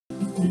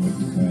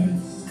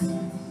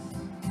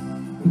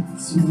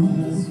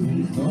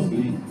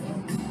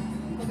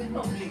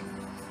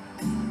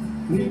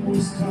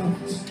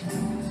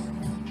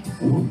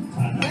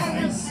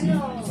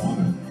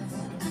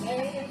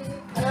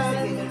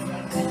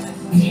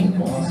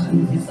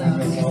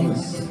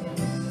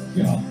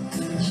Ja,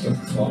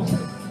 stimmt klar.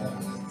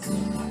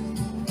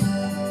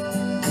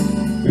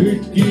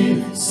 Heute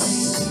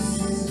gibt's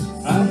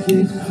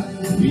endlich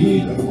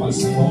wieder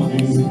was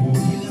Fondue.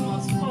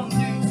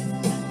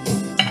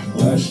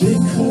 Ein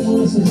Stückchen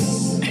muss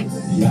es,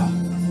 ja,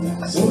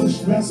 so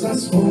ist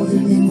das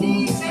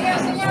Fondue.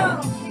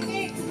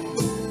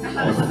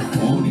 Aber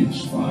ohne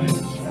Schwein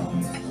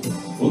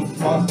und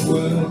macht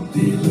wohl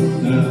die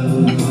Lune.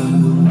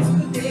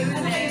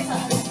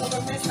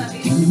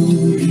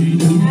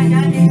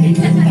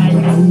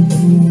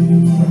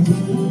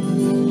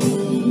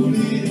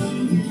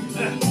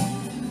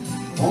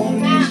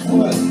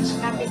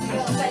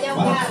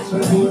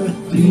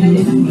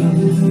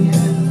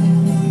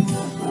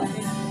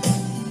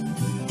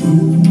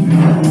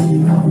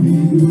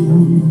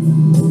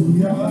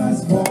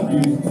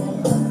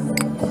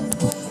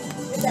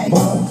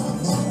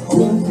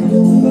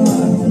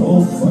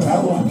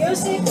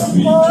 Music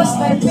composed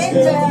by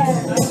Peter.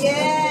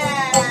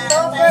 Yeah.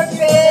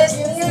 Oktoberfest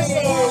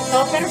music.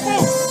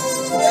 Oktoberfest.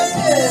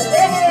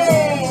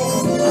 Hey.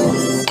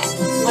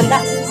 Wala.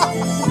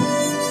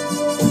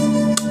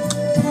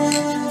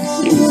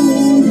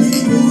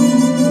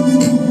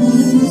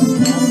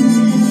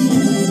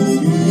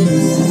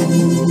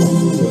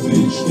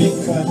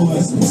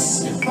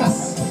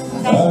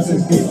 Das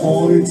ist die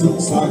Freude zum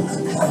Sack.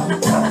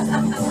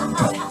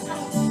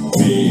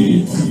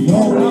 Mit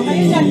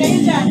Lori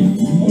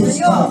muss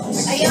das.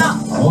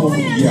 Oh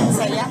ja. Naubos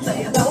na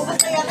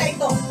yata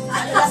ito.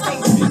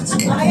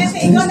 Kaya sa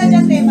ikaw na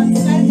dyan, te.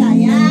 Magpunan ka.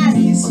 Yan.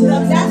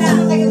 Love that.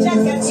 Ano kayo dyan?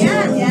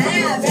 Ganyan.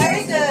 Yeah.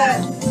 Very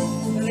good.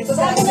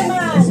 Sa akin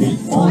naman.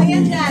 O,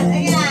 ayan dyan.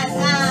 Ayan.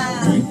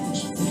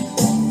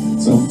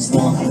 Zum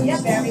Snack. Ayan.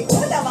 Very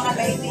good. Ang mga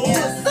ladies.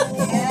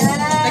 Yeah.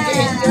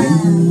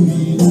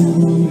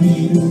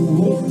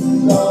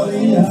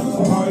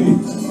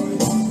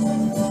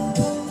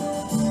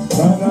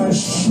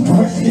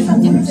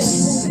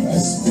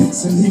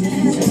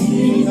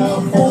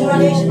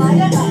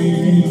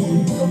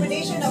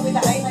 Combination na with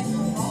the island.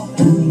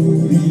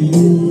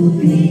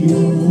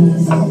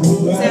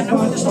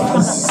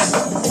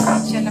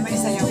 Siya na may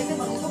sayaw.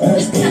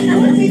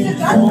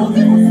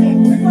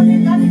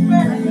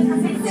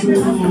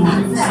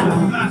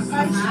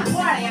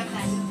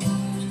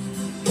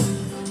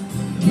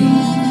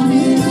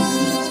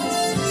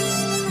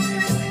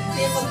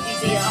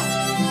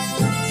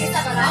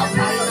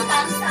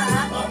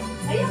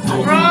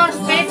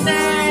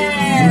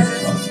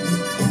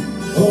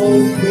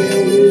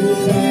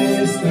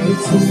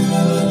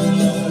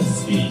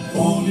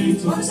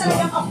 Ano sa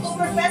lang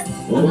Oktoberfest?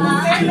 Pero,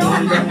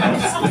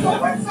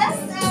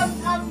 Oktoberfest,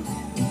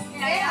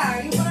 kaya,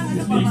 yung parang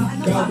ano pa ba?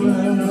 Ano pa?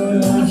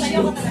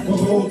 Sayaw ka talaga.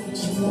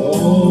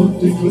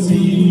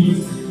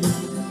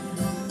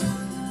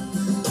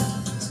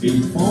 Es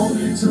geht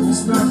vorne zum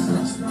Snack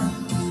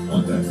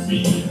und der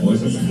Vieh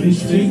muss es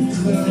richtig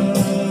klar.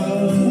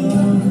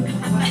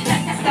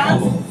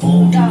 Aber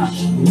vorne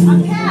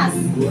Ang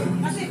cast,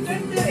 kasi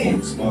Drindl eh.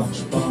 es macht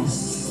Spaß.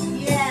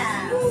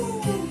 Yeah.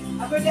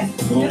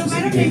 Pero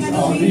meron kayo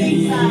ano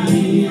feeling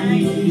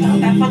sa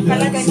dapat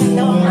pala ganyan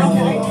daw ang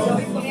ano.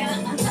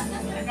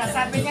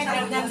 Sabi niya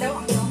ganyan daw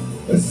ang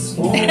Es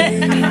vorne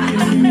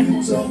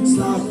zum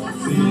Snack,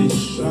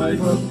 Fisch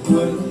einfach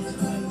gut.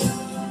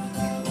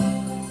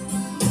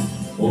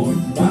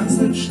 Und wenn's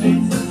nicht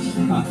stinkt,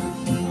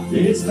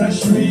 geht's das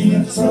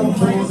schwer zur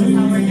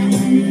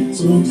Fondue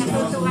zum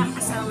Snack.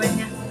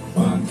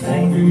 Man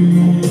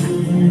Fondue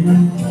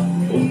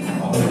und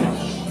alles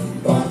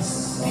Spaß.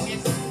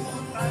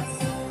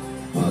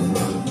 Man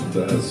hat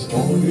das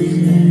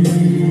Fondue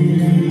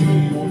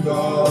und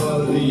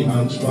alle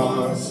hat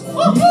Spaß.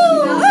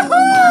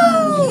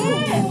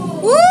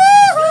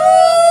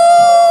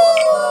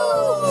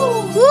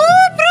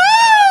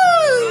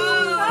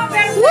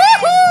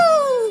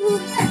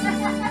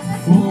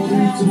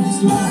 Fondue zum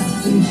Snack,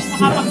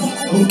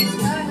 und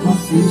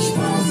macht viel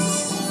Spaß.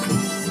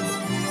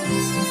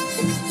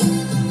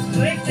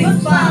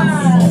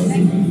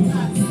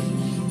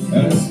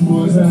 Es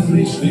muss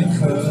richtig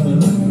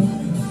können.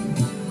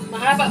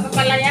 mahaba pa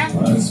pala yan.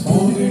 Als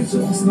Fondue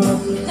zum Snack,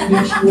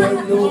 die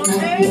Sport und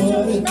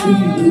wurde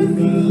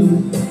Bühne.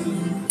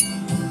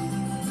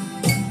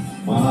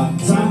 Man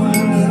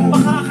zusammen.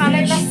 Baka akala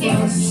lang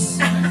Spaß.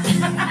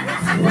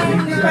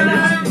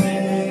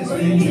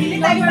 Hindi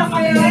tayo lang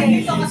kayo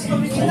dito kasi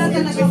original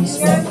talaga yung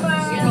shirt pa.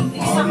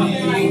 Isa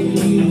copyright.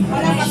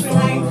 Wala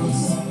copyright.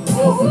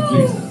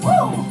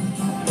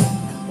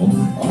 Und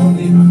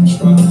alle haben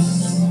Spaß.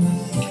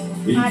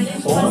 Ich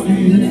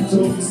Fondue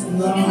zum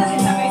Snack. Hindi kasi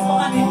sa Facebook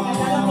kami,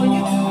 nagdala ko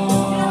yun.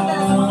 Pinakadala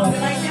sa mga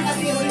copyright niya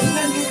kasi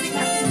original music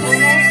natin.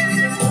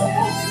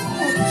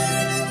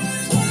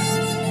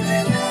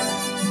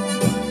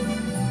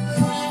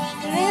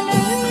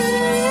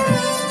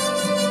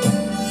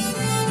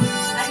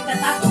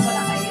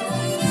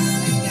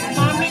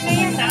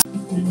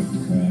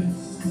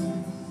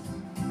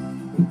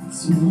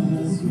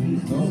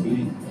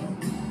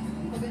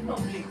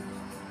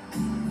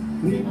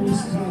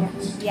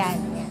 Yan.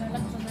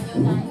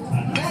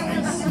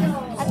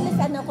 At least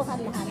ano ko ka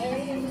lahat.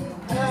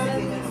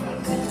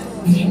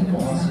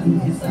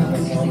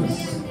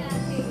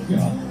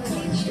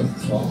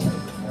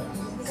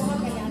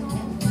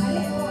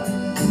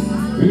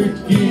 Hört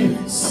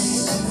geht's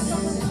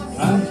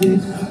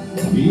endlich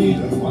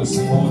wieder was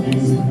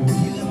Fondue.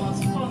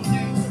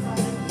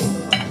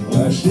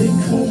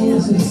 Verstecken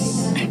muss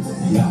es,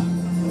 ja,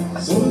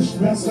 so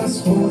schmerzt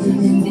das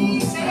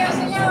Fondue.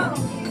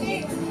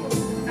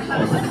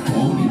 Aber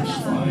ohne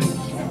Schwein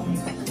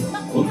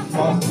und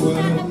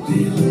Fachwort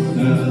die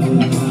Lune.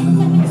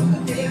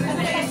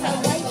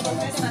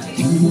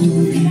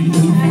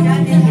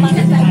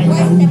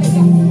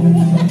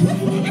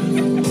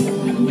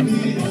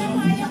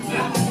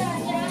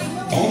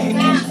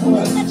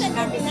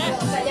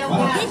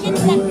 Higit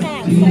lang ka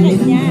sa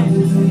kanya.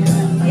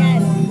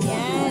 Yan,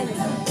 yan.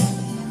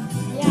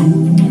 Yan.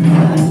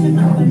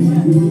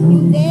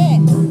 Hindi.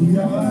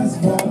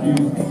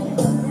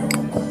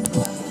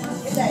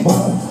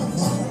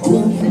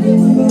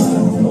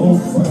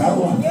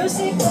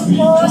 Music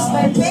composed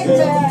by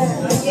Drindl.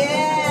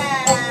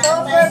 Yeah.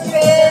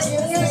 Oktoberfest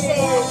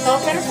music.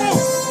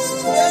 Oktoberfest.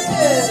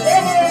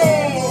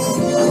 Yay!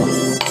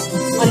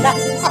 Wala.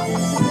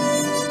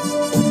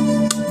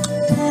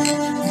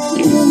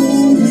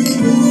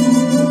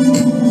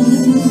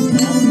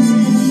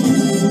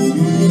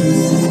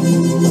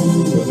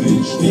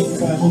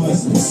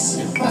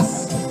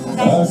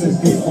 Das ist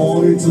die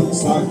Freude zum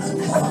Sack.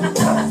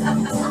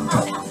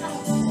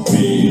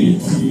 Wie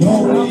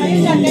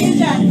Kayo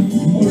dyan.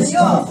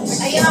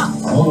 Ayo.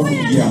 Oh,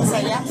 ja.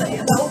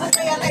 Dapat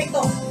kaya na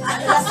ito.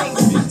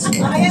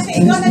 Ayan,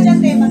 ikaw na dyan,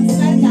 te.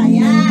 Magsugal ka.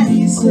 Yan.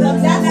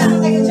 Magdadaan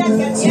kayo dyan.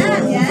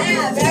 Ganyan.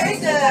 Yeah. Very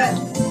good.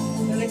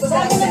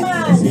 Sabi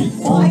naman.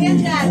 Ayan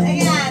dyan.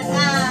 Ayan.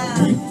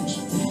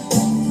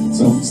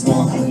 Zum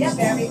Snack. Ayan,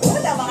 very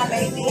good. Ang mga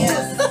ladies.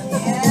 Yeah.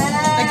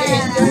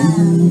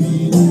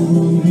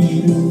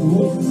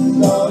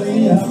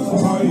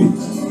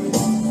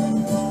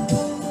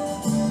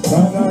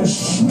 Deiner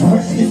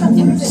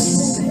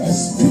Schmeichels,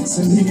 es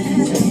bitzen die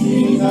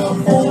Kinder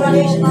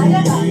Combination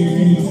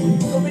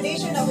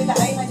na with the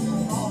island.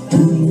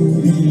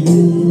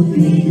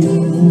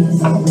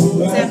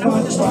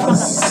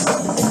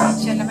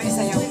 Siya naman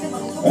isayaw.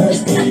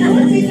 Es geht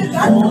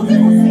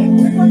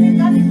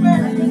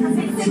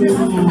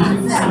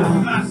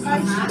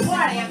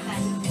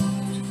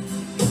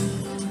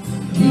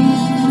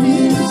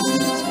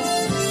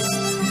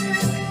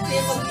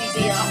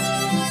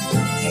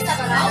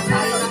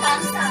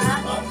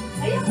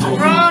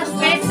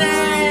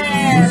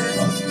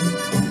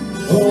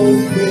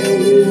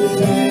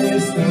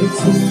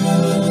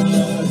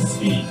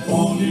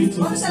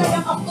Ano sa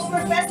lang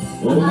Oktoberfest?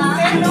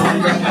 Oktoberfest?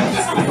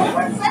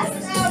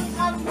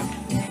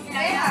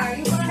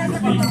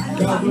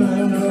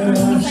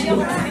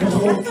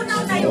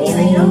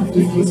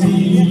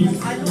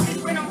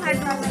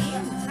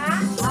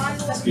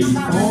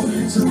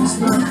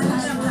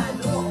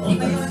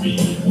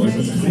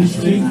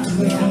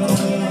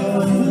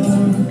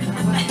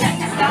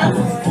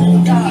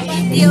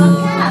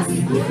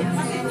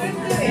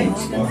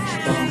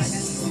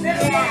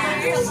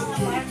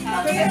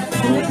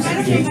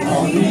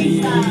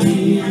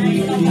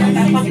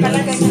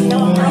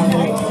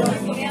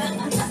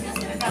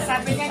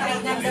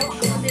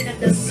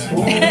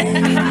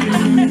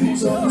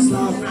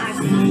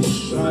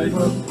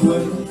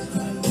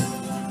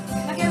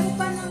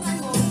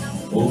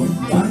 Und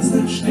ganz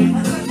entsteht,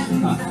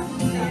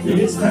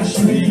 ist der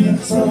Schnee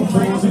zur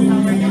Fondue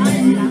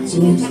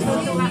zum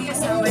Snack.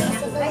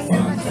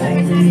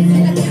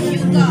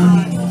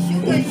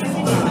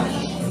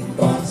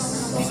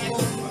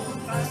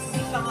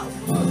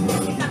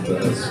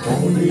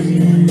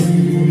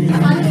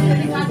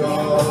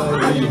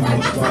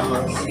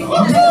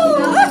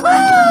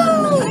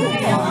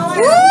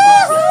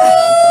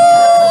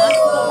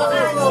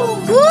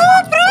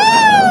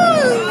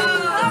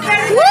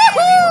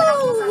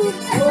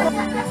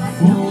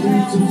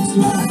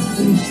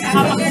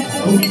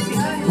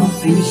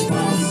 Viel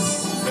Spaß.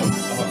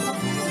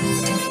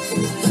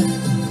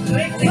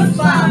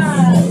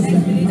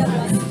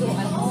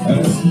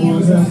 Es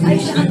muss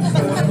nicht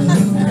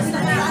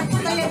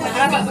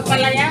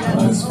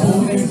als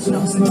Fondue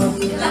zum Snack.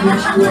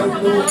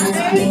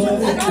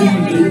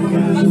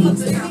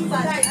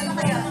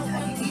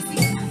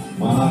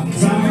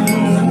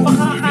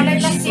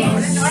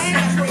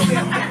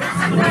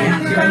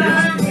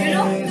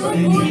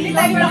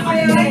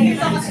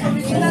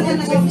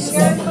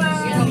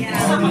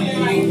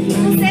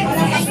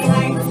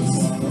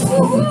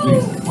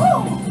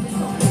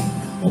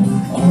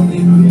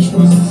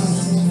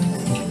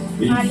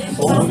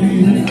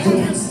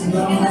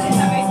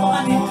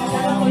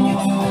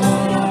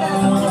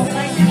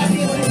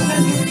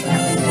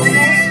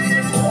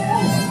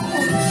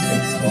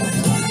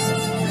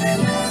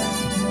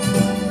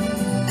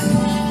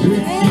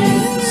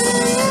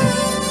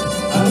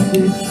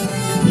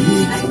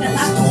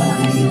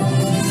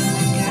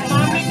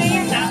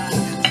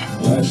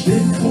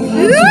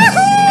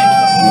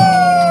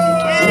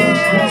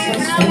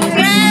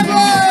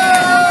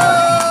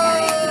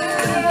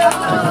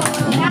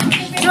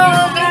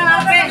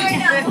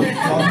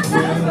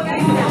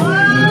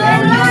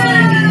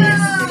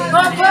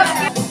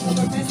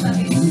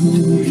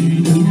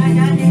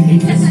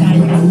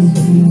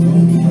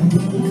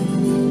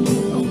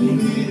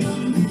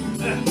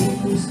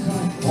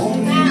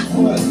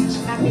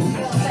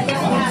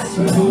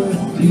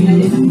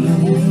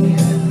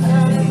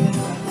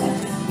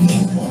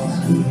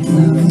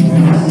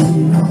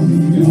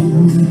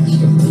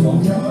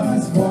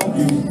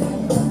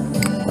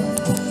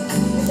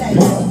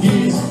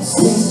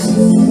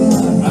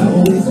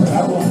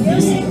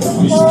 Music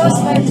composed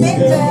by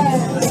Drindl.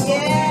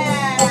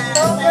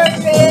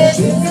 Oktoberfest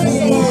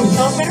music.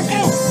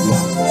 Oktoberfest.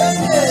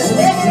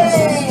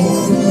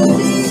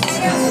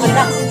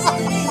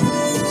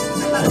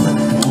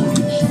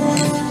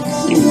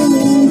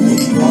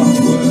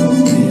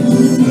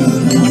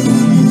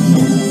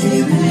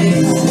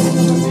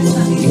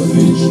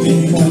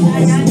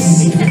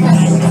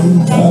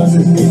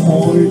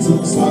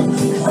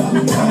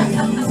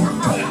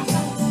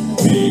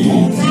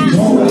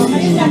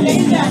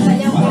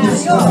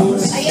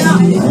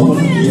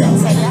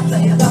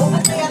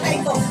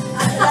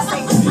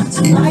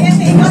 Ayan,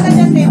 ikaw na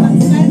dyan, te.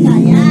 Magsulat ka.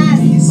 Yan.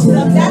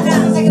 Love that.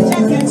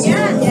 Second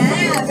shot. Yan.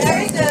 Yeah.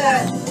 Very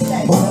good.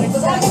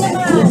 Sabi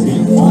naman.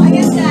 Oh,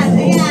 ayan dyan.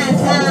 Ayan.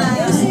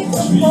 Music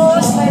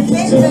composed by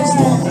Drindl.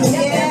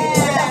 Yeah.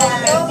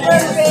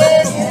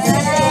 Oktoberfest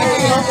music.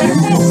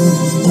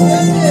 Oktoberfest.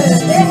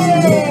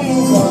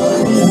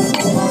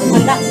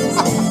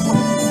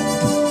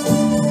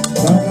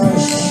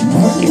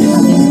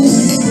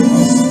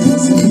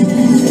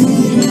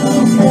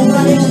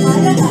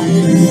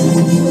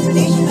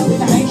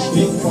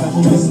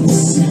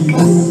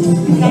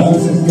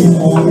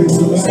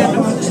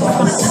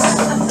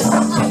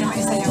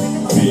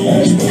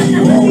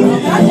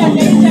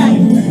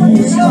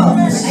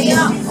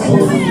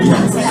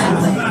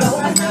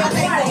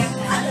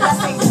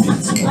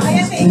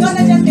 Ayan, ikaw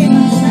na dyan, te.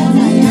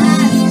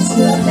 Ayan.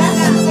 Love that.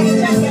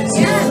 Second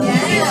shot. Yan.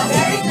 Yeah.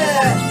 Very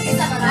good.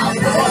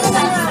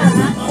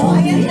 Oh,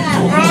 ayan dyan.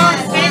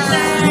 Ayan.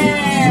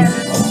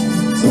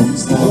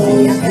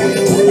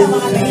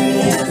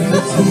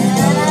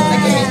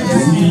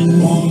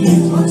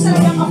 Ang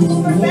sarap ang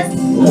Oktoberfest.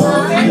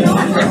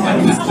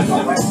 Oktoberfest.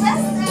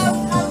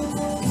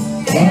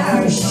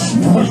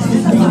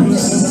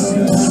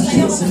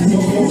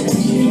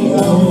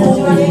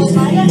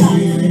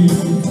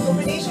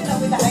 Combination of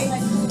with the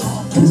island.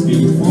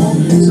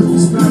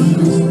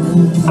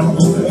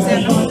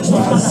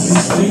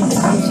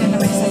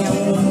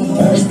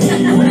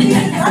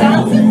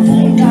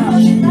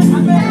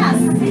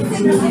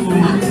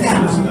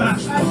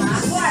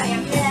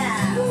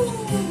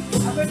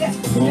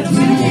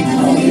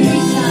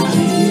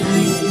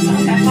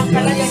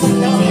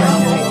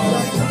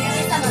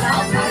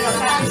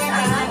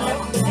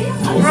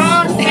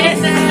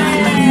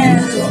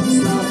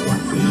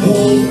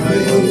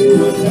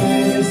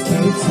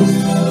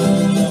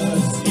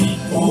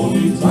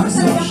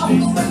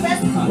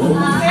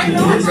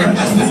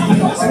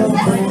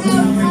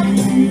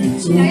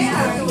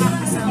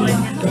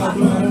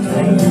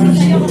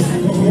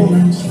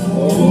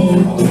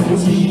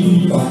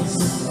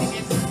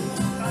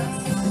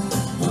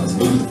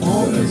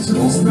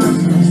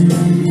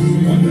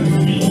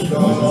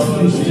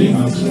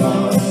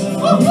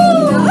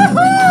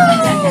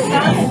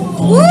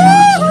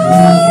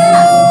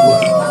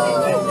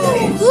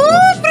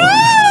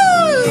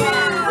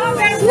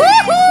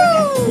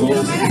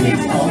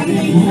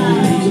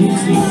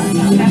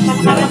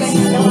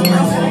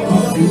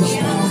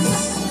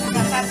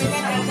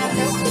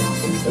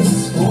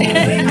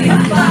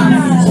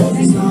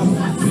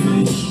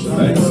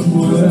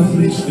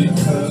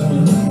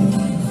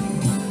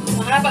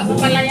 Mahaba po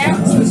pala yan.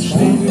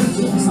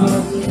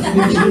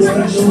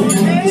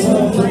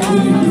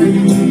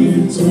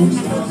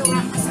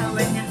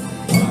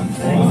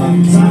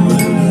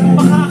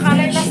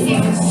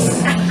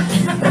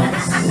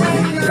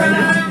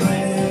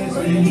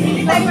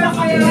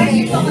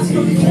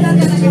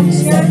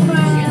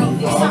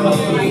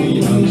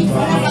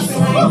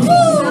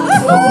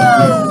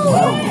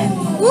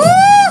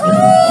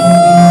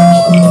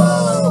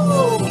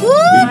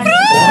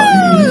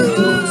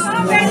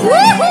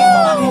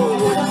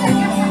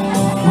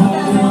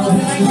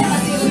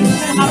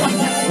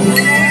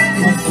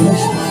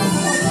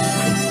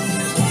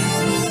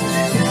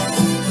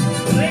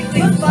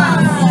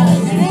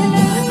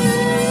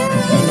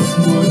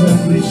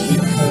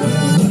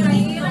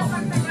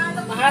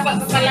 Mahaba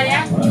po pala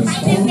yan.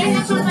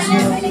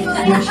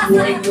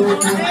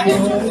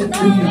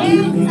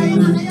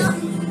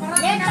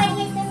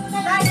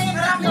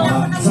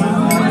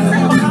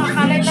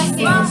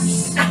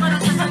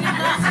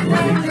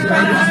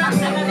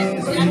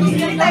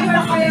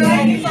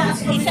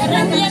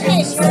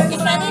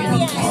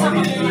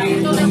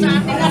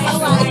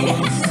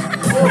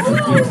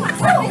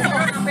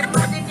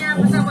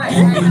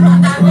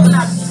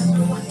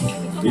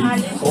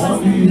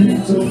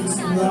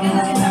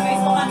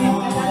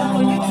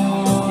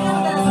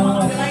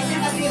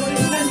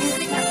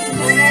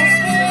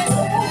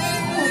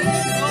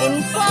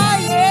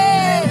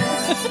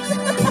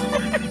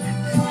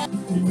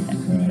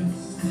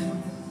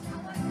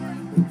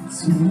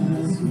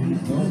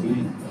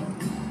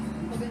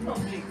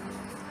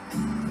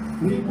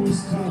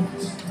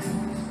 Remuskraft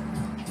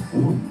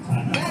und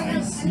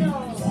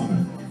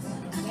Panamaisiertonne.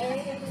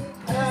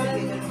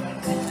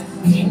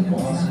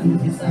 Boah, ist gut,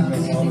 wie kann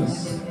das alles?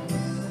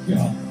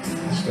 Ja,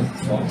 das stimmt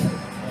voll.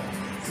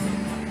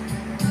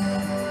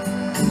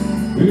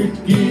 Heute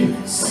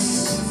gibt's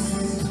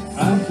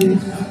endlich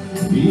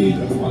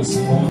wieder was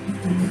von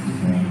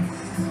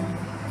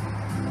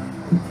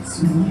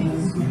zu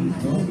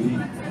Hobby.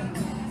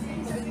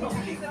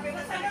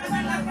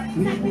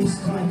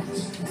 Remuskraft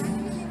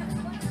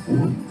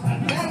und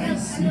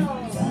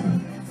Panamaisiertonne.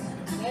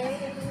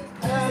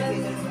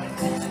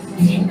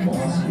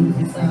 Boah, ist gut,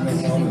 wie kann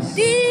das alles?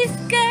 This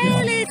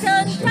girl is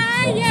on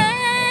fire.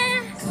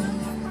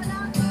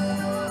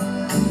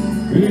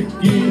 Heute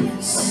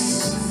gibt's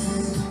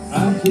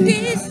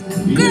This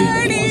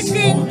girl is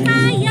in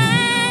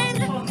fire.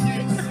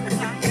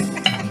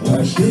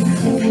 Was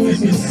stimmt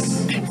muss es?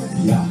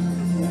 Ja,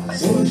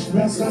 so ist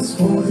das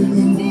vor dem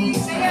Mund.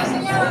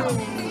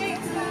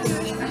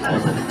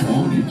 Aber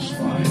ohne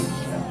Schwein.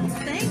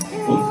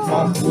 Und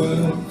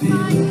Fachwort die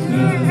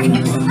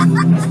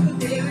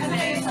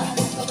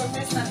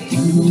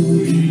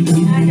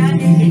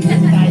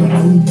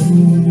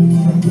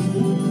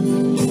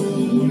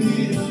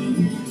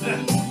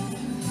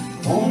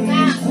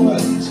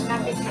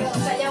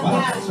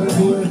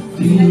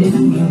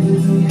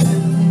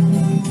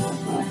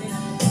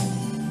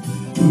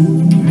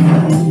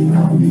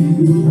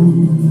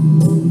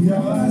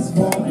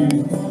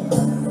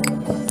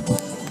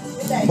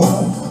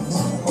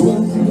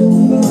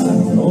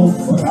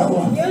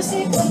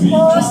Music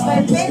composed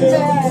by Drindl.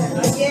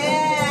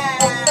 Yeah!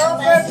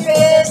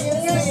 Oktoberfest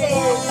music.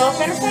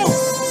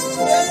 Oktoberfest.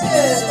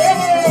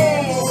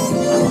 Yay!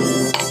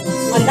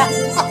 Wala.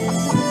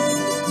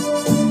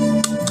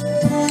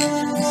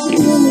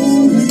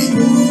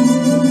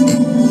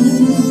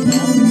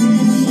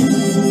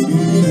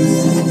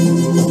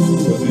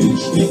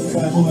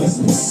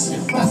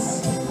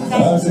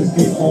 Das ist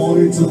die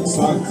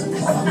Horizontslang.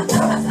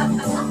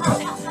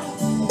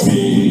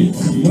 Mit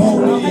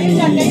Kayo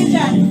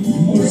dyan.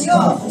 Ayo.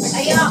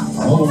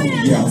 Oh,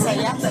 ja.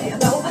 Saya.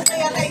 Naubos na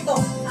yata ito.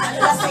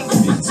 Lasing.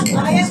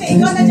 Ayan,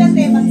 ikaw na dyan,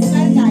 te.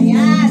 Magsugal ka.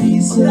 Yan.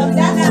 From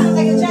that,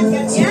 kayo dyan.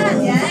 Ganyan.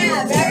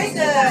 Yeah. Very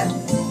good.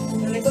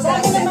 Sa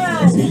akin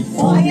naman. O,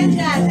 ayan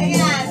dyan.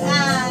 Ayan.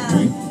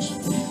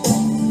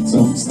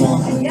 Zum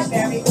Snack. Ayan,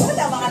 very good.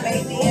 Ang mga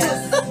ladies. Yeah.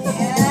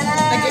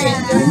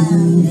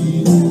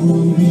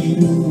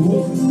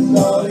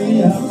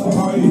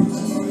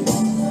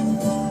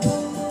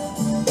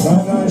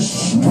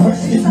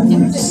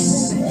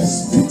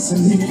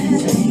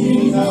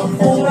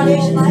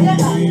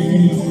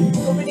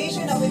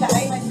 Combination na with the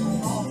island.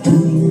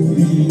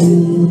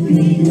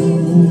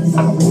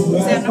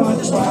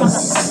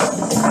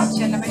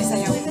 Siya na may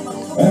sayaw.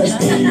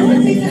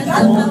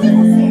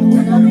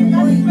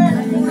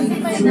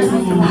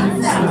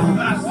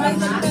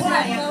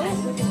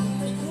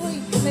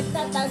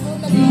 Nagtatago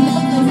na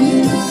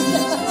din.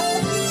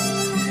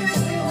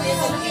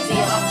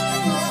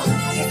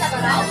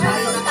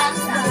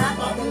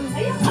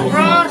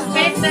 Roar,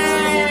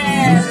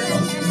 better!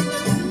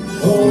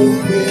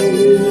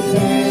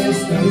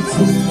 Oktoberfest,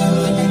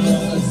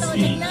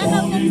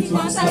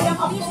 Sayang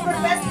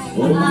Oktoberfest.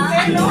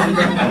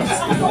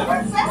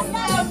 Oktoberfest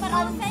na.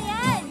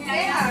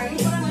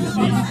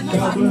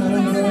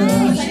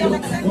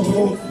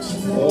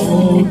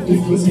 und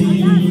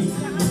inklusiv.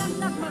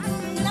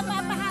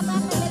 Napapahaba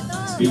pa nito.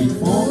 Es geht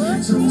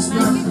vorne zum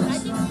Snack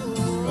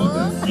und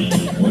dann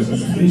muss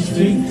es nicht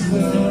stinken.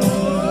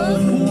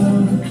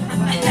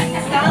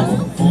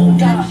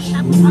 Und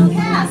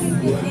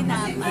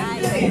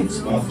es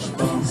macht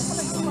Spaß.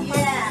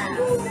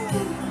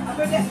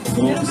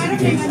 Los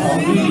geht's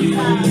auf die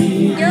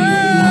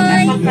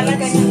Yoy!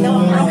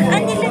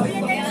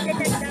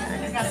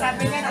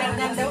 Sabi niya,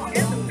 ganyan daw.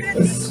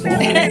 Es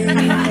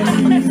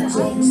vorne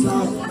zum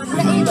Snack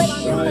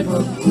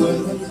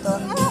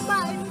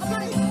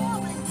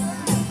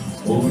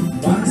und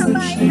was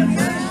es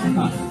stinkt,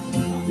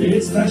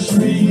 ist das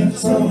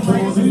Schweizer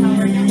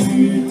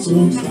Fondue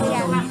zum Snack.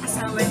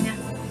 Asawa niya.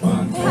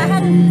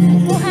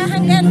 Kuha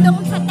hanggang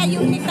doon sa tayo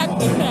ni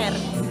Tantiter.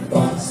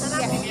 Kuha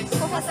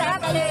sa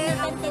tayo ni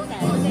Tantiter.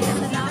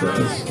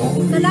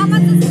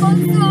 Salamat sa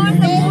sponsor.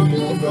 Thank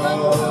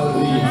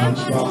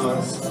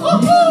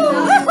you.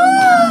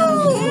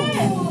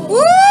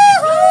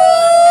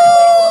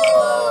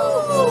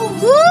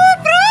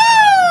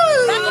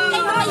 Bakit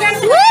kayo kaya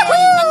sa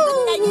tayo nandun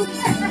kayo?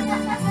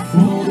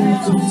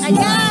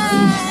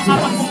 Ayan!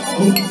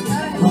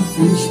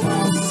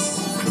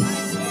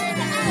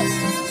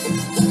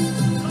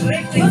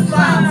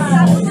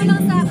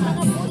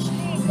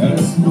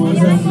 Es muss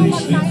auf dich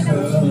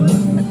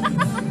stinken.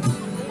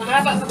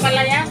 Mahaba pa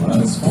pala yan.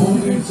 Was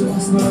vorne zum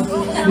Snack,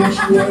 der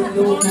Sport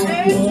und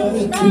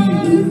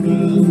die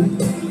Bühne.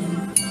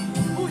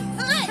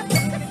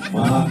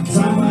 Macht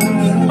zusammen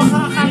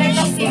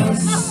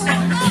Spaß.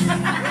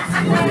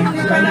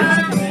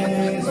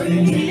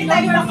 Hindi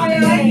tayo na kayo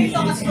dito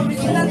kasi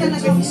komisyon na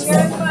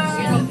nag-share pa.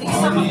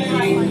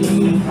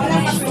 Wala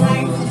pa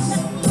pinay.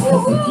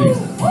 Stich.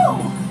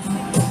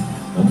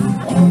 Und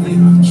Olli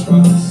hat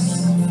Spaß.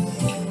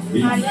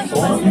 Ich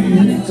freue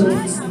mich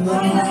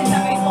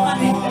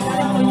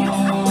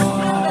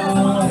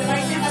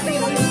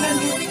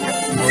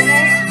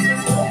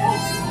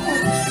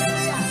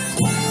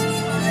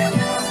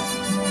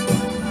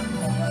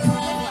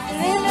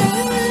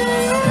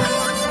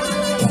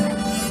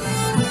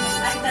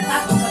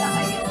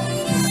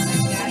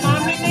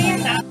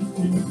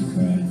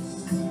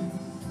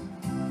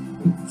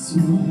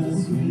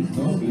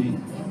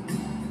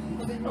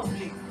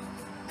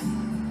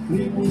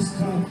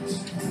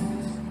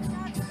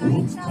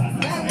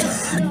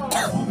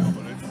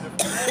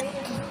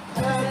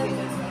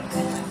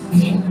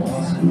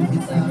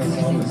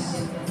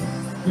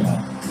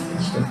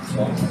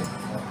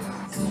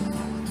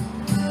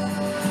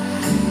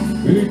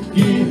Heute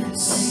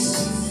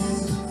gibt's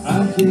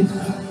endlich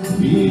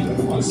wieder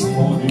was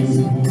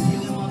Fondue.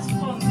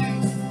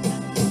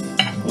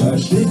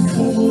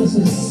 Verschicken muss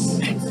es,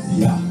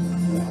 ja,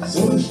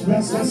 so ist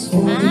das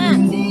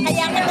Fondue.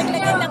 Kaya nga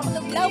naglagay ng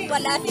tuglaw,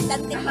 wala si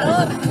Tante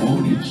Flor.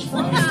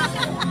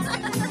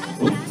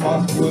 Und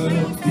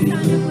Fachwort die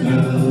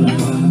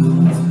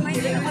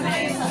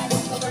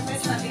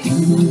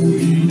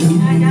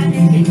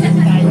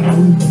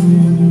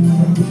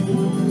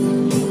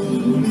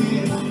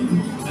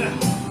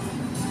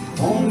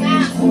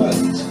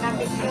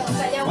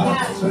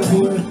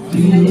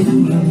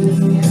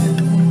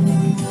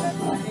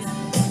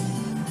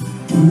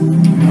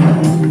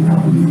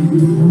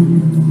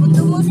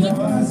Untuk musik.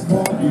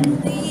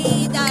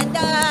 Da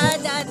da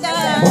da da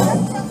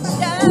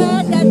da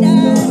da da.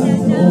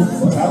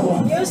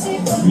 Music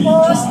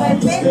composed by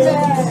Peter.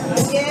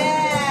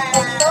 Yeah.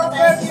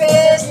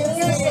 Oktoberfest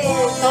music.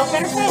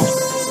 Oktoberfest.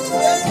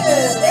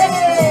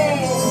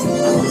 Hey.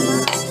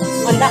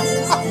 Wala.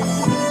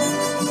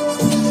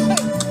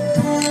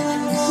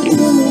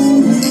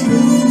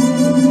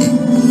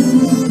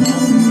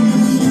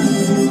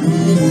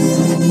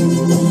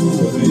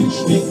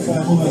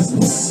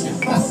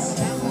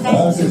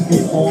 Das ist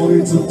die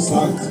Freude zum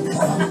Sack.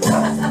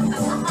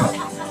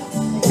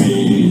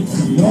 Wie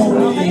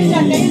Kayo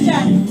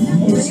dyan.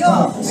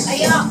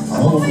 Ayo.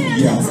 Oh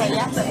ja.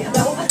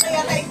 Naubos na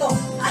yata ito.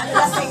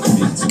 Lasing.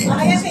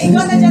 Kaya si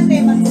ikaw na dyan, Te.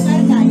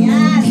 Magbukan ka.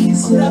 Yan.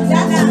 Love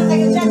that. Ano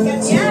kayo dyan?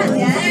 Ganyan.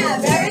 Yeah.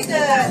 Very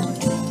good.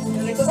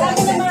 Sa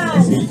akin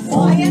naman.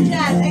 O, ayan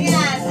dyan.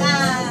 Ayan.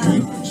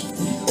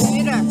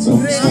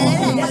 Zum Sack.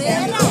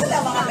 Wala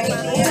mga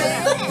baby. Yeah.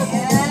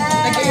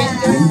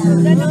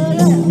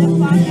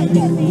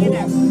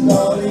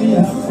 Dolly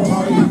hat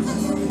Freude.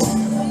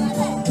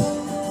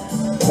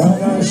 Weil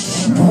er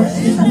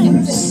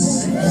schmeckt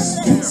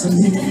Spitzen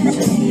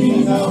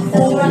in der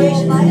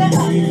Combination na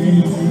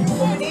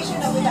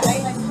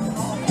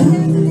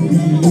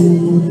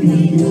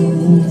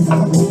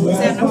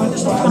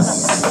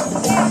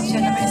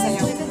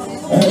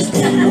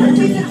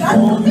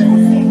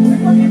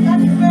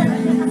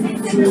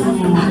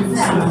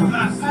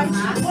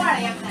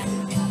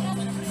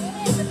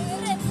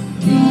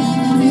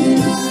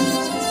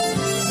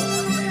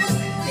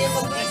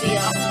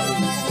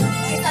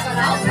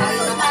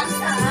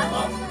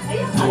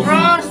with the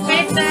Ross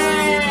Peter.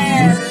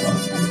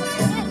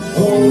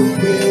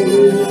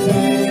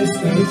 Oktoberfest,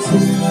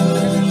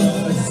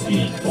 es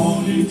gibt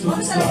Olli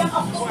zum Sack.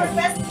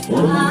 Oktoberfest.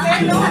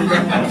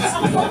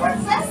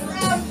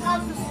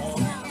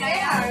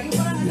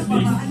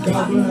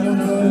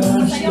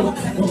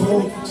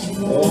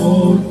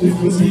 Und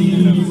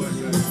Diffusiv.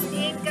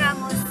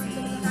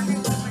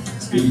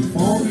 Es gibt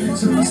Olli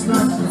zum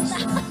Sack.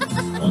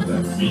 Und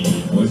der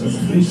Vieh muss es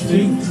nicht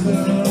stinken.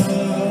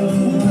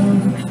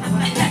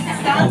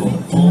 Aber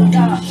Olli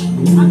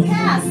Ang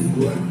cast.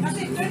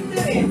 Kasi Drindl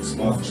eh. es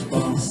macht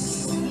Spaß.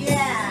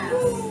 Yeah.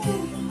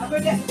 Pero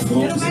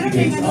Dort meron sind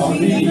kayo jetzt ano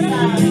Olli.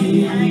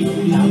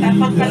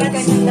 Dapat pala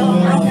ganyan daw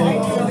ang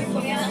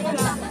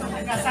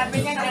sabi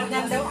niya,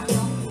 ganyan daw.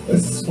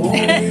 Es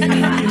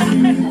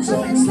freut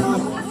sonst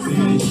noch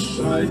Fisch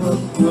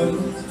einfach Gold.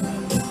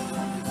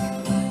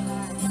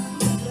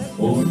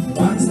 Und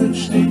wenn's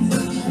nicht stinkt,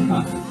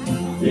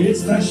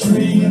 ist das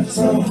schwer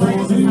zur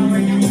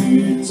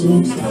Fondue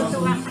zum Sack.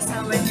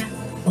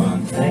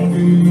 Man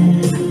Fondue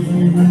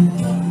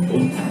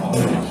und auch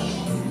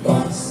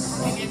Spaß.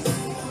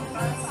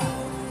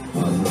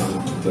 Man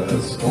hat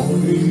das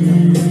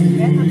Fondue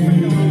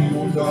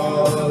und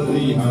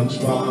Olli hat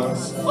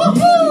Spaß.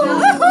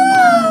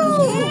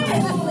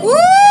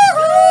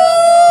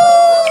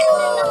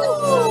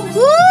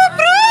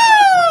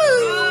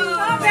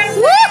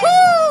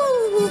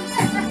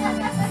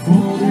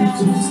 Fondue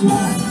zum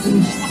Sack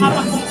ist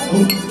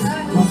und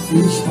macht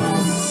viel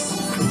Spaß.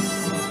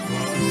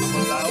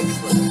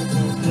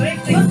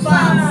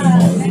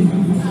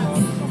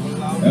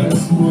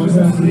 Es muss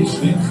er nicht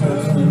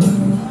stinken.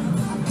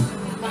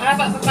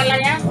 Mahaba pa pala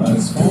yan.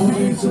 Als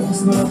Fondue zum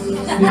Sack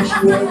nicht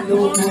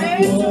nur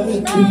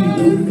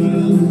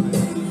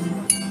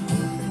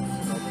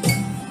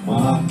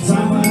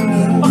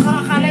Baka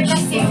akala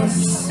kasi.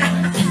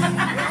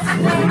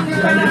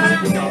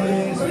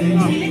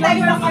 Hindi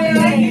tayo na kayo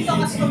dito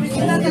kasi kami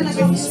sila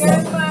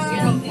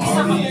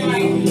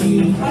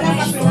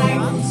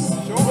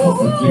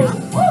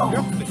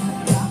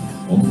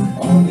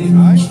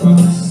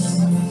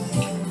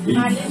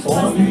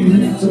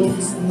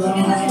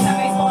Sige na sa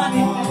Facebook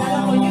kami.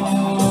 Alam ko yun.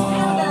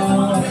 Meron ka na sa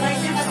mga online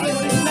niya kasi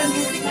original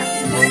music na.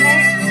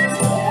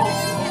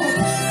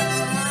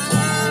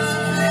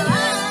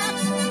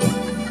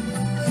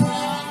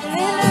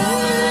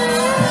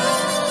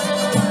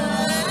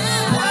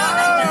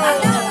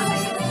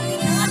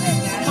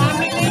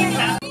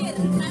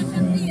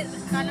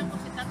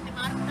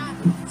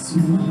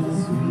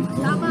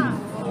 Tama.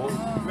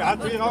 Wer hat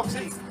früher auch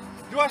gesehen?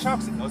 Du hast auch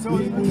gesehen. Also,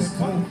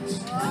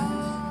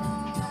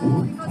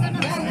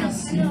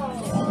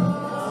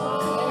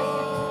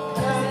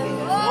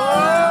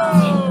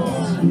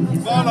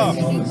 voilà.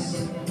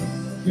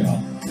 Ja,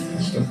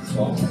 ist doch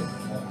klar.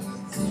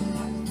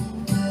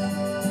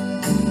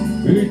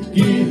 Heute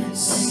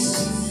gibt's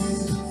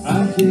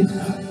endlich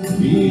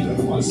wieder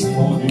was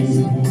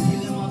Fondue.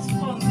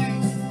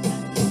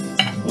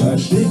 Ein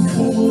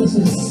Stückchen muss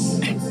es,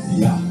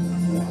 ja,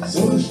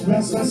 so ist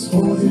das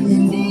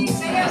Fondue.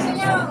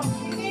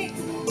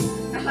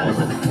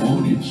 Aber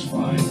ohne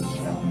Schwein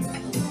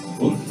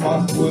und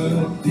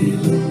Fachwort die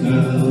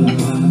Drindl.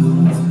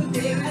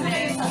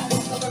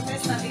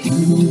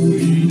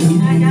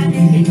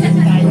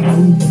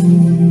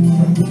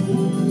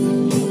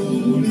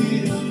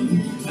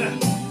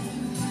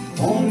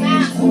 Ohne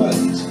Sport,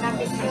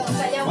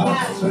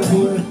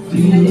 Fachwort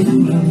die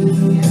Drindl.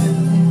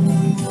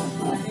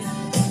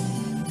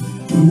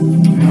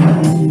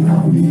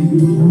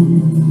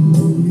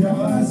 Ja,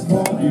 was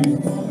Fondue.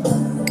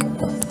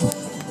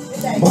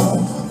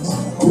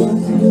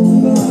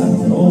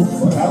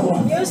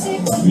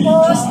 Music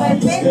composed by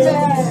Peter.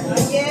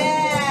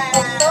 Yeah.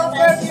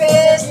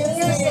 Oktoberfest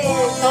music.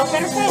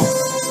 Oktoberfest.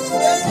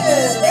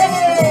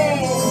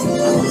 Hey.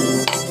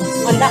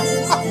 Wala.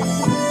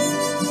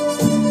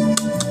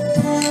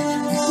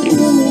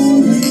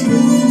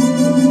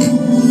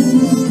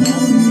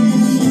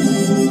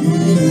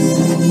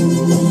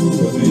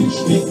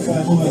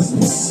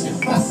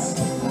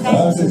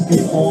 Das ist die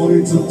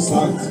Freude zum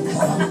Sack.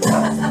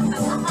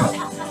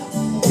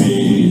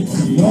 Mit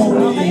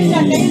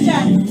Kayo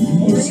dyan.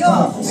 Ayo.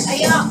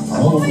 Ayo.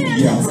 Oh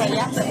ja.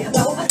 Saya.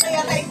 Naubos na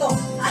yata ito.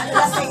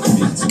 Lasing.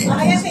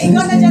 Kaya si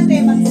ikaw na dyan, te.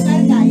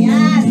 Magsukan ka.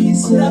 Yan.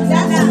 From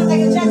that, ano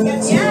kayo dyan.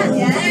 Ganyan.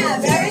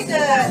 Yeah. Very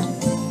good.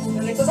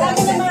 Sa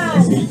akin naman.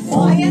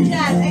 O, ayan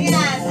dyan.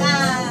 Ayan.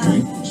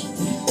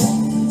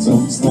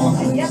 Zum Snack.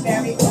 Ayan,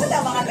 very good.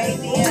 Ang mga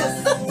ladies. Yeah.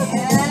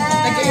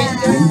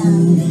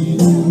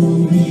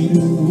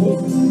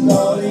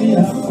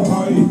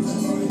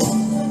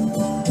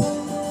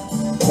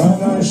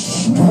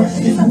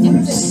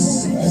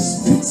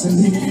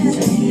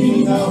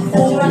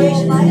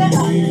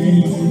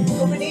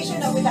 Combination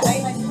na with the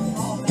island.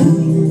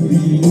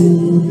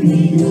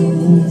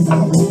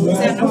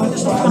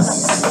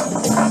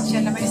 Siya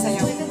na may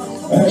sayaw.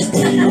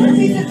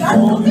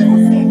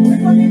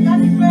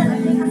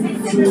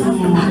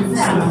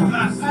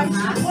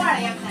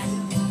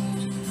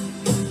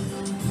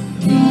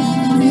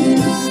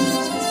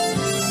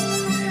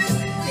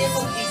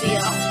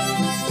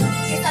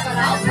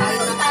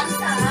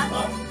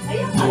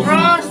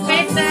 Ross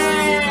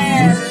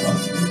Peter!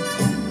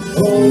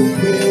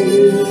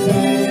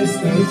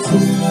 Oktoberfest,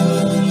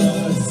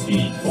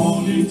 ich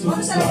wohne zum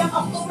Ano sa Snack. yung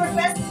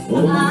Oktoberfest?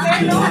 Pero,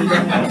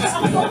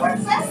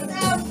 Oktoberfest,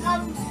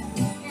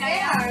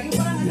 kaya, yung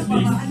parang ano pa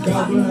ba? Ano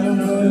pa?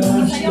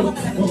 Sayaw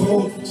ka talaga.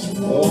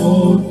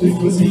 Und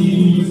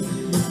inklusiv.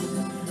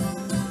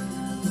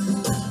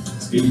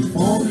 Es geht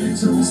vorne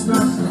zum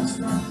Snack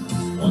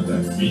und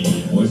der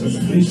Vieh muss es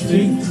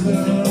richtig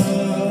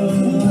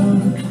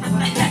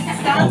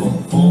aber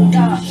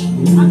vorne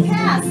Ang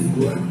cast.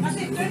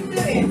 Kasi Drindl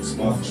eh. es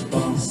macht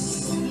Spaß.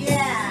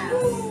 Yeah.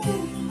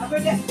 Aber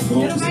pero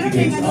Sonst meron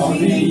geht's kayong auch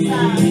feeling sa...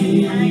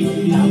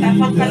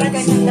 Dapat pala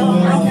ganyan daw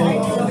ang ano.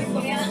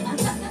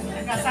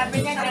 Sabi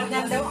niya,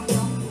 ganyan daw ang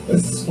ano.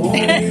 Es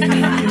vorne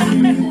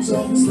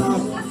zum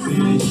Snack,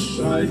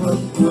 Fisch einfach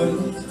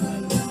gut.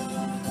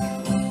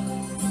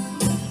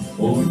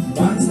 Und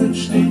wenn's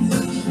nicht stinkt,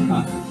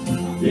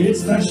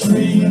 geht's der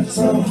Schnee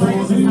zum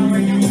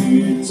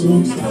Fondue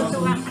zum Snack. Ito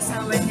ang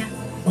asawa niya.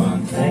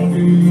 Man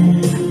Fondue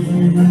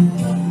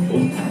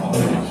und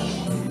alles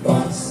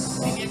Spaß.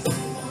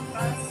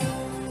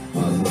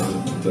 Man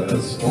hat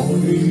das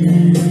Fondue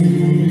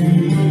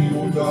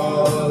und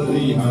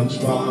alle hat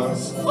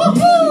Spaß.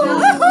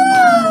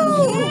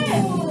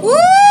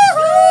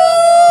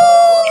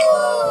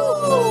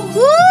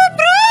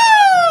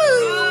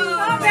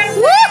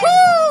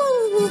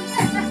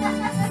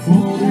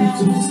 Fondue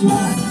zum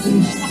Snack,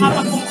 Fisch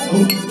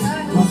und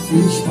macht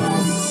viel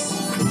Spaß.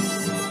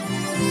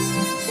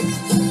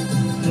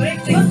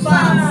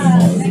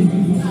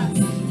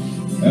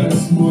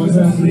 Es muss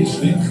erfrischt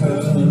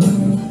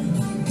stinken.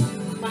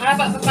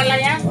 Mahaba pa pala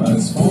yan.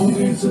 Als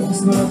Fondue zum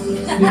Snack,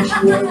 die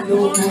Sport und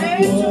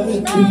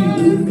wurde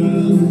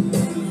Drindl.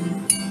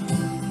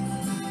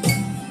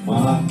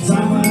 Man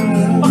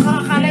zusammen Baka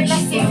akala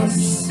lasing.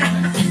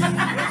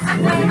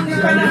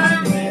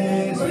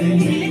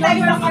 Hindi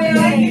tayo lang kami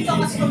dito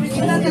kasi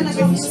original ka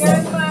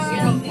nag-share pa.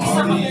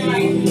 Isa ka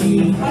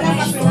wala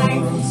ka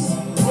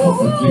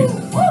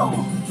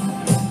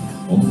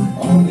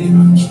Freunde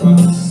macht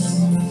Spaß.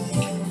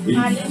 Ich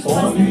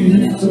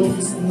freue zum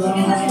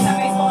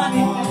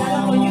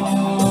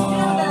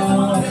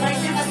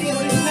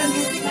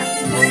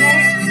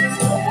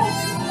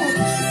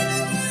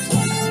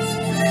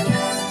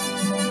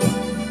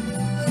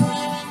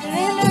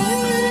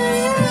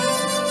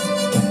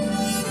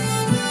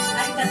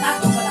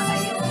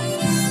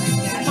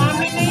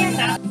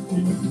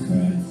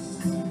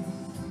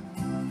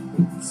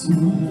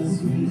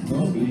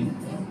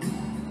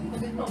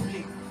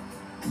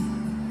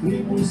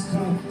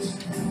Remuskraft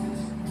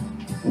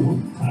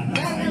und eine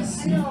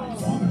heiße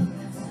Sonne.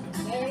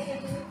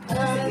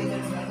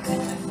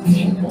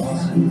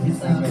 Was gut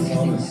ist das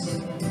alles?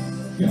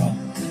 Ja,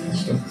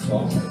 ist doch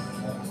klar.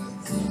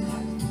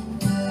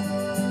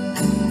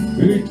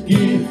 Heute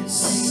gibt's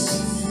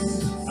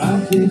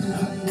endlich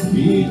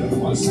wieder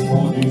was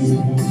Fondue.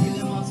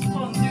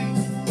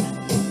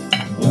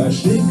 Ein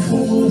Stück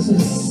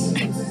großes,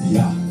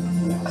 ja,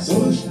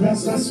 so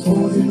schmerzt das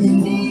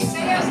Fondue.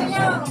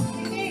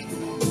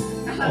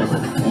 Aber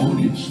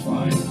ohne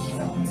Schwein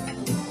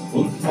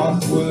und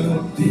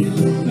Fachwort die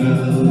Lune.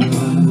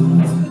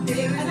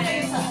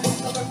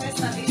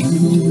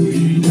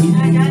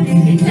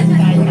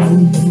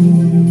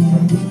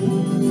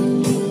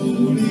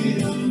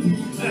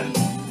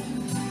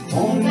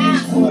 Ohne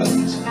Sport,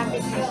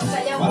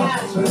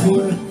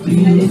 Fachwort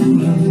die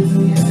Lune.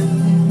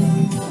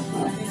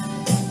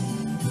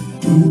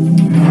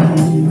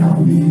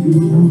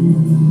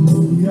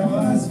 Ja,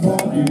 es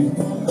war die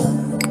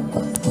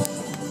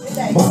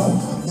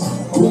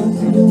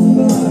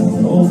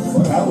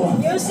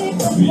Music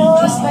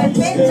composed by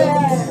Drindl.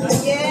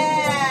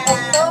 Yeah.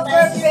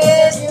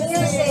 Oktoberfest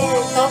music.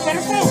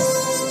 Oktoberfest.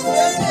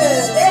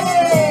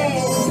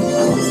 Hey.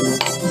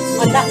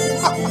 Wala.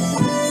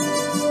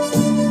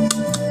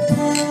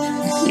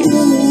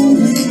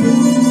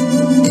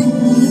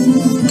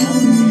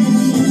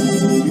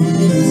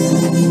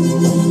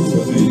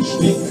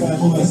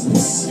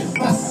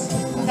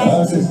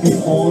 Das ist die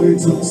Ohren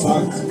zum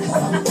Sack.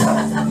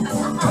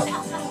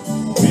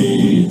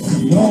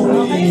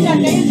 Kayo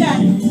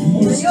dyan.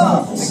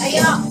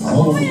 Ayo.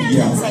 Oh,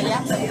 yeah. Masaya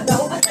na ito.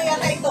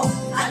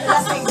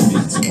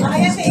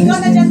 Ayan, ikaw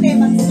na dyan, te.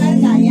 Magsugal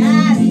ka.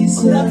 Yan.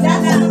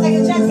 Dada, kayo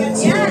dyan.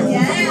 Ganyan.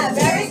 Yeah,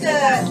 very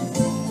good.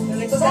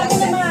 Sabi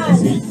naman.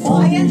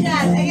 Ayan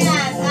dyan.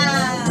 Ayan.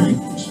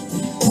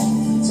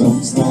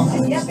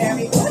 Yeah,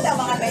 very good. Ang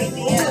mga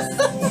ladies.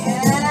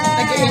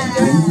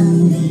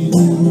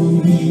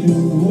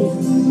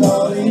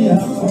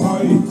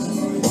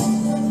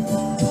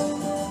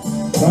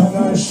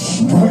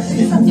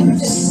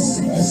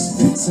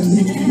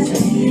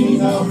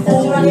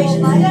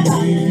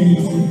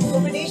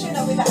 Combination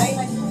of with the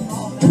island.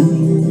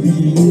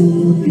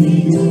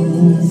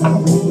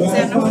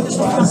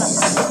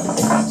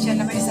 Siya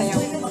naman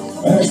isayaw.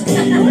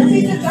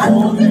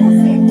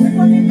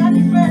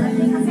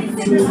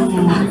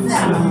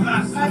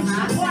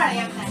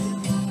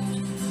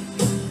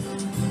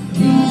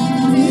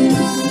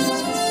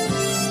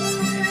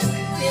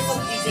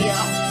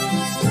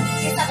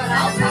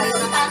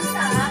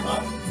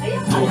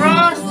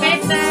 Ross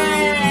Peter!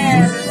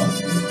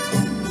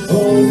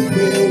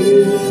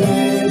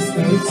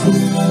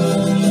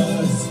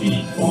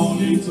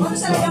 Ano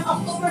sa lang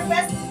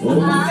Oktoberfest?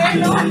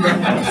 Oktoberfest?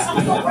 Yung parang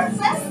ano ba?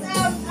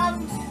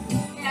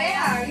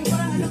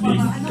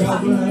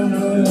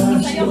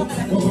 Sayaw ka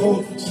talaga.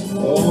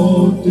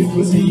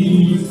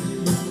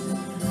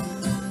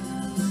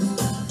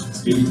 Es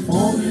geht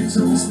vorne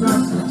zum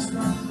Snack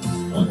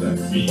und dann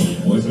Vieh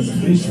muss es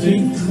nicht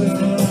stinken.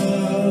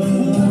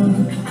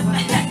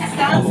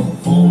 Aber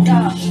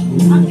vorne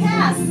Ang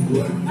cast.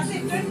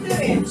 Kasi Drindl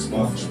eh. es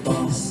macht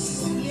Spaß.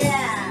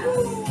 Yeah.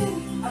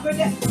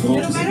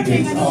 Pero Sonst meron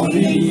geht's kayong auch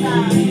feeling sa...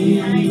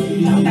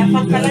 nicht.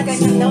 Dapat pala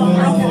ganyan daw ang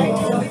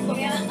ako.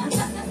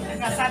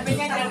 Sabi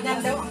niya, ganyan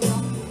daw.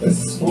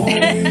 Es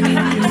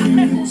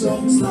vorne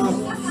zum Snack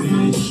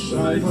ist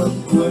einfach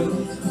gut.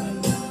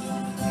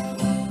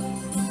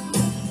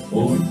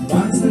 Und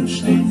wenn's nicht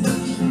stinkt,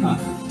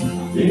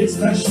 ist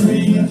das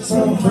schwer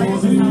zur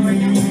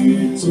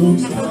Fondue zum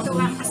Snack. Ito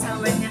ang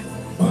asawa niya.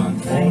 Man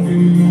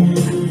Fondue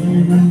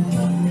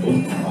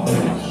und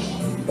alles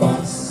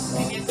Spaß.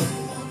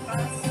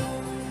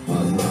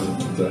 Man hat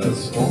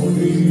das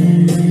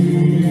Fondue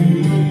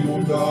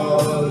und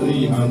alle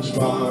hat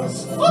Spaß.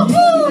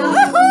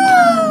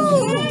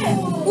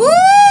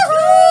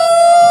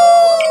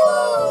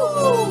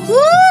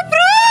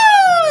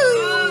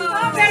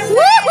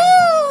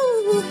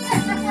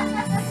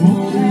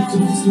 Fondue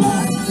zum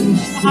Snack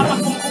ist gut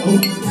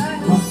und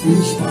macht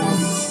viel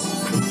Spaß.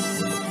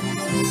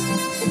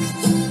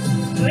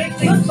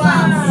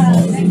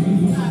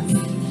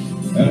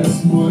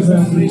 Es muss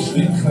auch nicht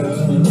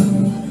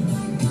stinken.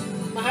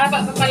 Mahaba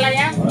pa pala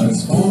yan.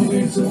 Als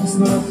Fondue zum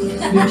Snack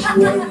ist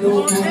gut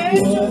und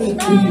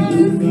macht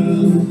viel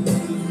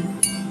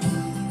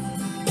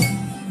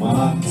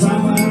Man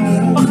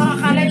zusammen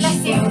Makakalalas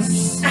yan.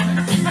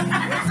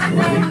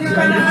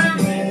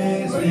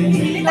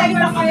 Hindi tayo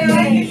lang kayo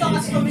dito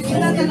kasi komisyon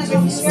na talaga.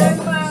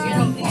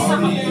 sa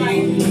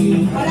copyright.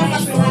 Wala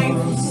copyright.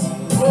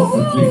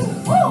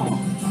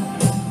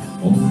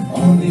 Und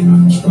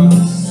allen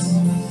Spaß.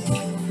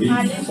 Ich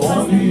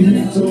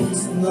freue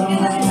uns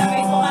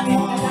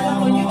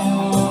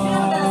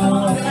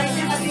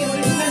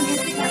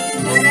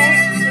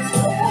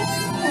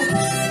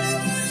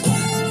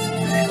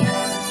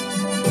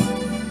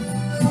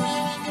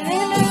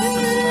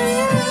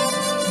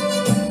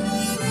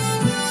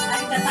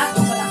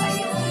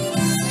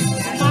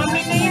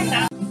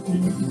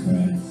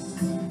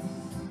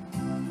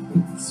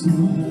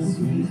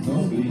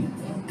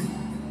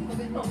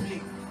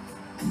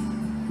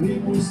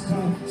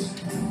Primuskraft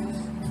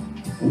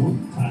und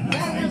eine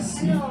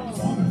heiße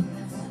Sonne.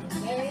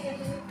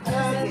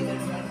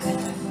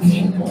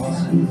 Was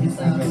gut ist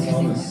das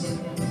alles?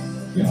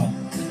 Ja,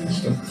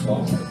 stimmt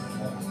klar.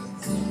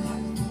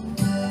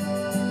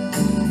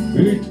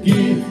 Heute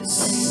gibt's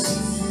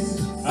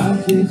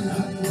endlich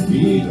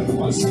wieder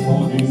was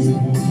Fondue.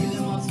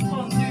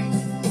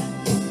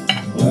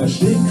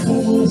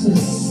 Verstecken muss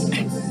es,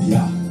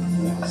 ja,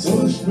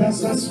 so ist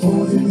das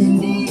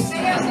Fondue.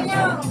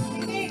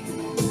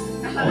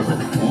 Aber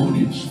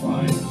ohne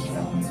Schwein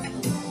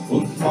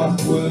und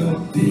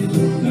Fachwort die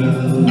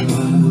Drindl.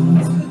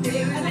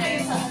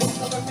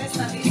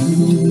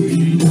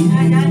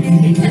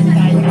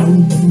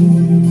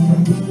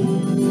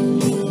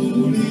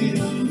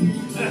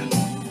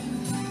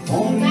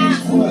 Ohne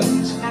Sport,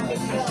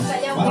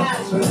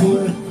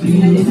 Fachwort die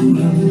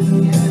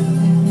Drindl.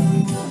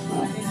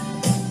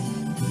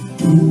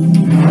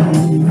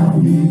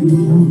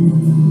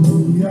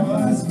 Ja,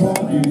 es war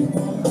die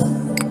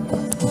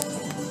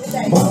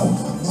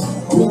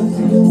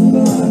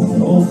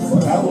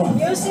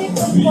Music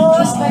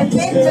composed by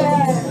Drindl.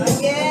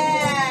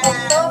 Yeah.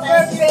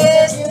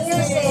 Oktoberfest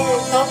music.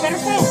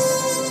 Oktoberfest.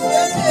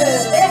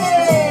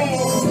 Hey.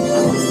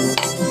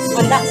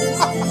 Wala.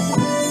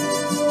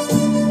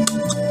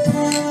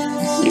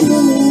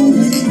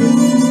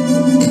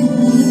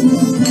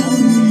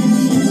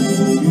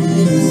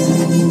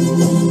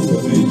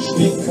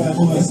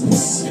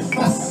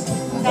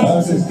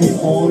 Das ist die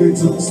Freude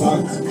zum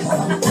Sack.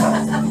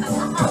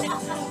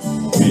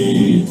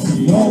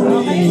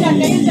 Kayo dyan,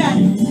 kayo dyan.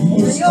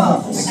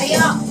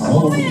 Ayo.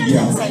 Oh,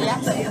 yeah.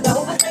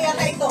 Naubos na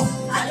yata ito.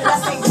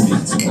 Lasing.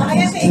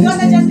 Kaya si ikaw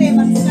na dyan, te.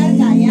 Magsugal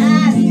ka.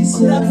 Yan.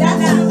 Rub that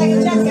na kayo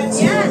dyan.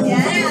 Ganyan.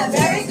 Yeah.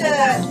 Very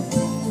good.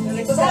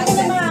 Sa akin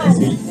naman.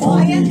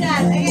 Ayan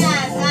dyan.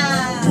 Ayan.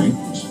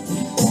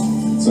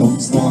 Zum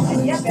Snack.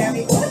 Yeah,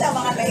 very good. Ang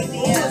mga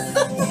ladies.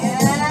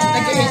 Yeah.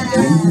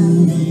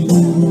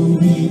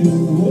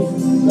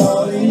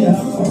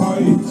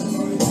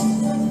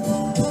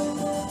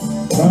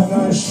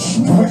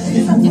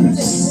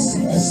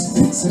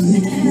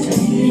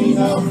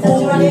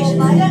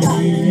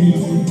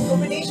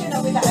 Combination na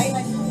with the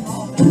island.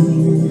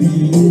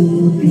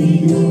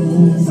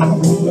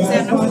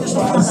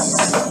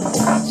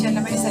 Siya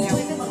na may sayaw.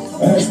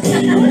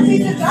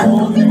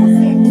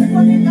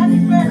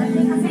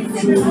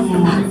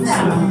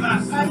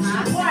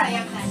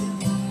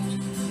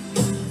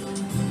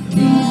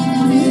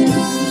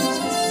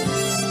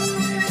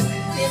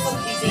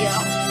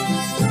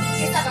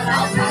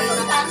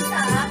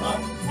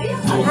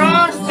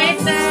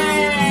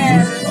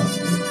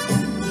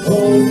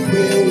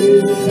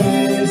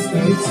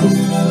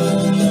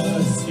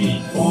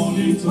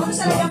 Ano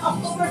sa yung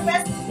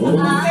Oktoberfest? Pero,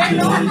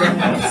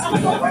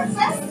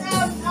 Oktoberfest,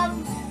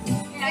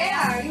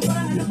 kaya, yung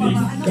parang ano pa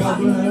ba?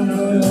 Ano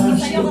pa?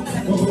 Sayaw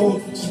ka talaga.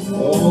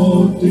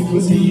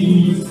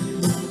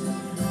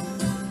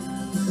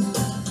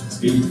 Es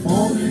geht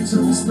vorne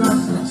zum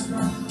Snack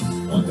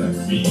und der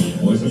Vieh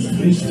muss es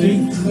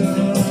richtig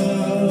klar.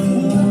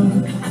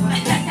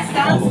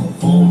 Aber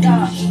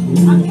vorne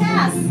Ang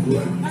cast.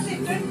 Kasi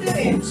Drindl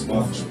eh. es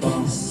macht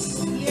Spaß.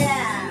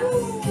 Yeah.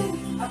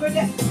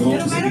 Pero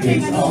Sonst meron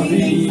kayo geht's auch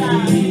feeling sa...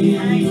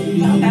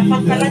 nicht.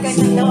 Dapat pala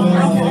ganyan daw ang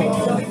ano.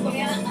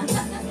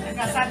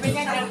 Sabi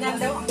niya, ganyan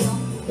daw ang ano.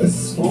 Es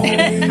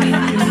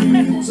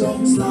vorne zum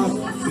Snack,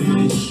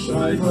 Fisch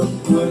einfach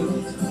gut.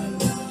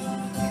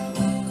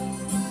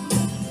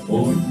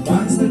 Und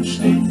wenn's nicht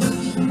stinkt,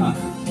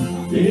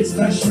 geht's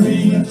gleich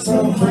wieder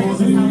zum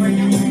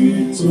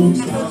Fondue zum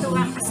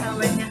Snack.